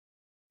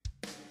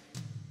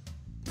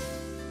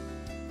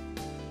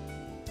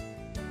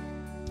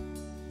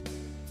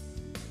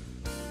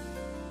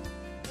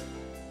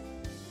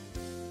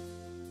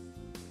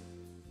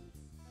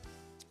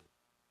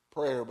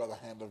prayer by the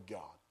hand of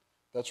God.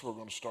 That's what we're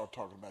going to start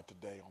talking about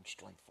today on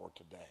Strength for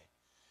Today.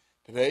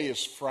 Today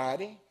is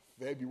Friday,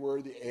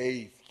 February the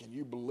 8th. Can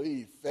you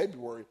believe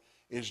February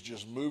is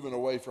just moving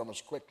away from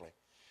us quickly?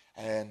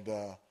 And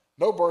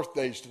no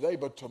birthdays today,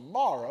 but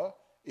tomorrow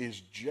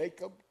is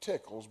Jacob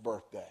Tickle's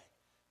birthday.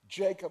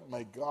 Jacob,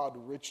 may God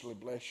richly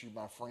bless you,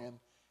 my friend,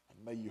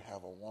 and may you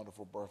have a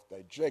wonderful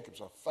birthday.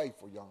 Jacob's a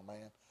faithful young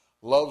man,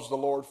 loves the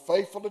Lord,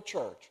 faithful to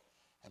church,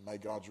 and may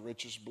God's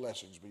richest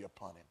blessings be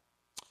upon him.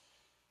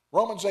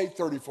 Romans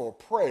 8:34,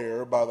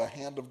 prayer by the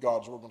hand of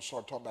God, is what we're going to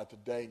start talking about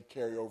today and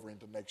carry over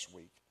into next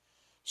week.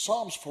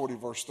 Psalms 40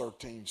 verse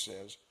 13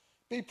 says,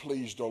 be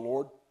pleased, O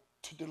Lord,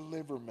 to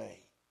deliver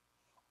me.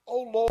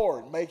 O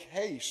Lord, make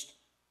haste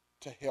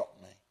to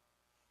help me.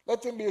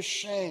 Let them be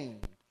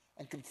ashamed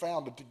and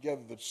confounded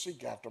together that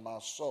seek after my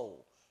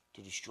soul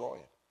to destroy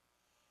it.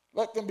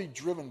 Let them be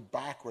driven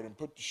backward and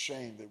put to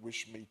shame that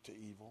wish me to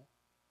evil.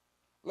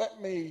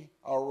 Let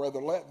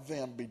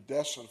them be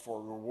desolate for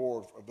a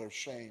reward of their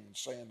shame, and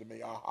say unto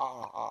me,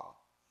 aha, aha.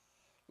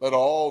 Let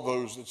all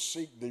those that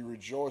seek thee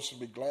rejoice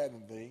and be glad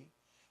in thee.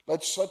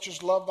 Let such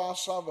as love thy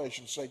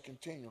salvation say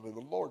continually, the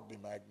Lord be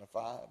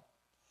magnified.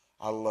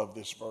 I love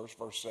this verse,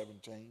 verse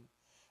 17.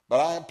 But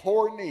I am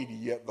poor and needy,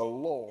 yet the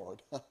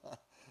Lord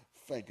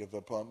thinketh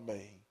upon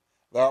me.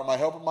 Thou art my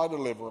helper, my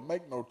deliverer.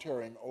 Make no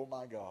tarrying, O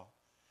my God.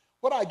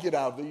 What I get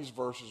out of these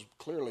verses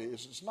clearly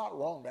is it's not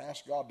wrong to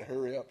ask God to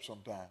hurry up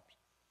sometimes.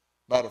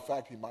 Matter of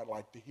fact, he might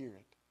like to hear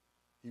it.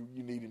 You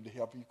need him to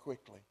help you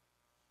quickly.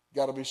 You've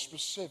got to be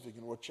specific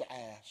in what you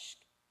ask.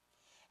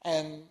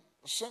 And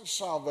since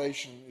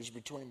salvation is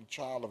between the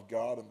child of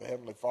God and the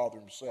Heavenly Father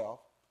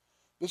himself,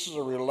 this is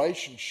a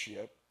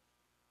relationship,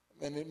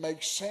 and it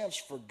makes sense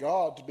for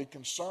God to be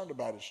concerned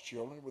about his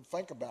children. He would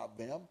think about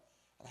them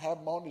and have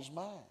them on his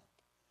mind.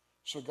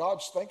 So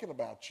God's thinking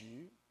about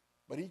you,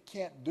 but he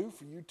can't do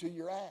for you till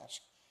you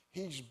ask.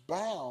 He's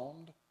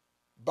bound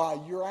by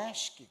your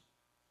asking.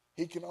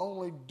 He can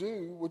only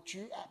do what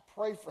you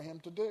pray for him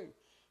to do.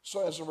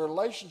 So as a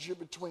relationship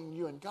between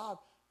you and God,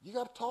 you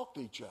got to talk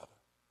to each other.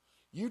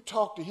 You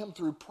talk to him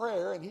through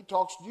prayer, and he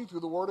talks to you through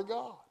the Word of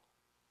God.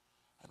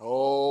 And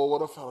oh,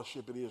 what a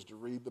fellowship it is to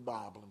read the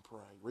Bible and pray.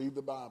 Read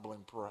the Bible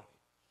and pray.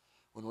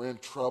 When we're in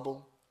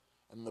trouble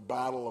and the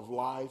battle of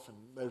life, and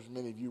there's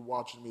many of you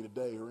watching me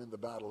today who are in the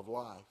battle of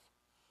life,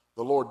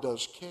 the Lord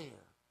does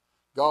care.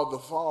 God the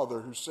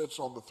Father who sits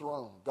on the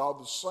throne, God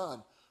the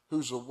Son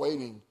who's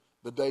awaiting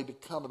the day to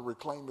come and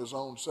reclaim his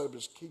own, set up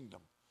his kingdom,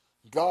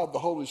 God the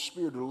Holy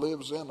Spirit who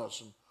lives in us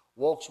and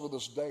walks with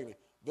us daily,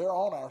 they're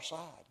on our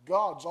side.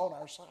 God's on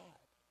our side.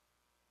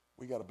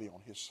 We got to be on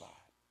his side.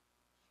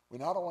 We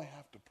not only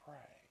have to pray,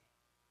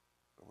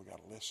 but we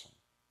got to listen.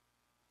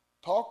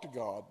 Talk to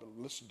God, but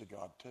listen to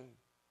God too.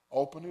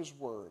 Open his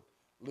word.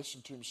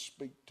 Listen to him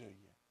speak to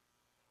you.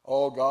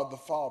 Oh, God the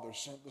Father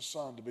sent the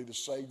Son to be the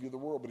Savior of the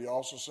world, but he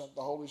also sent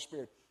the Holy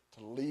Spirit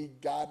to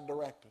lead, guide, and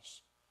direct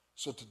us.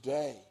 So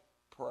today,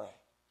 pray.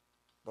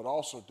 But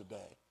also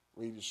today,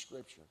 read his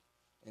scripture,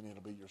 and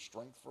it'll be your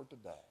strength for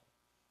today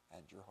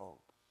and your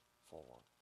hope for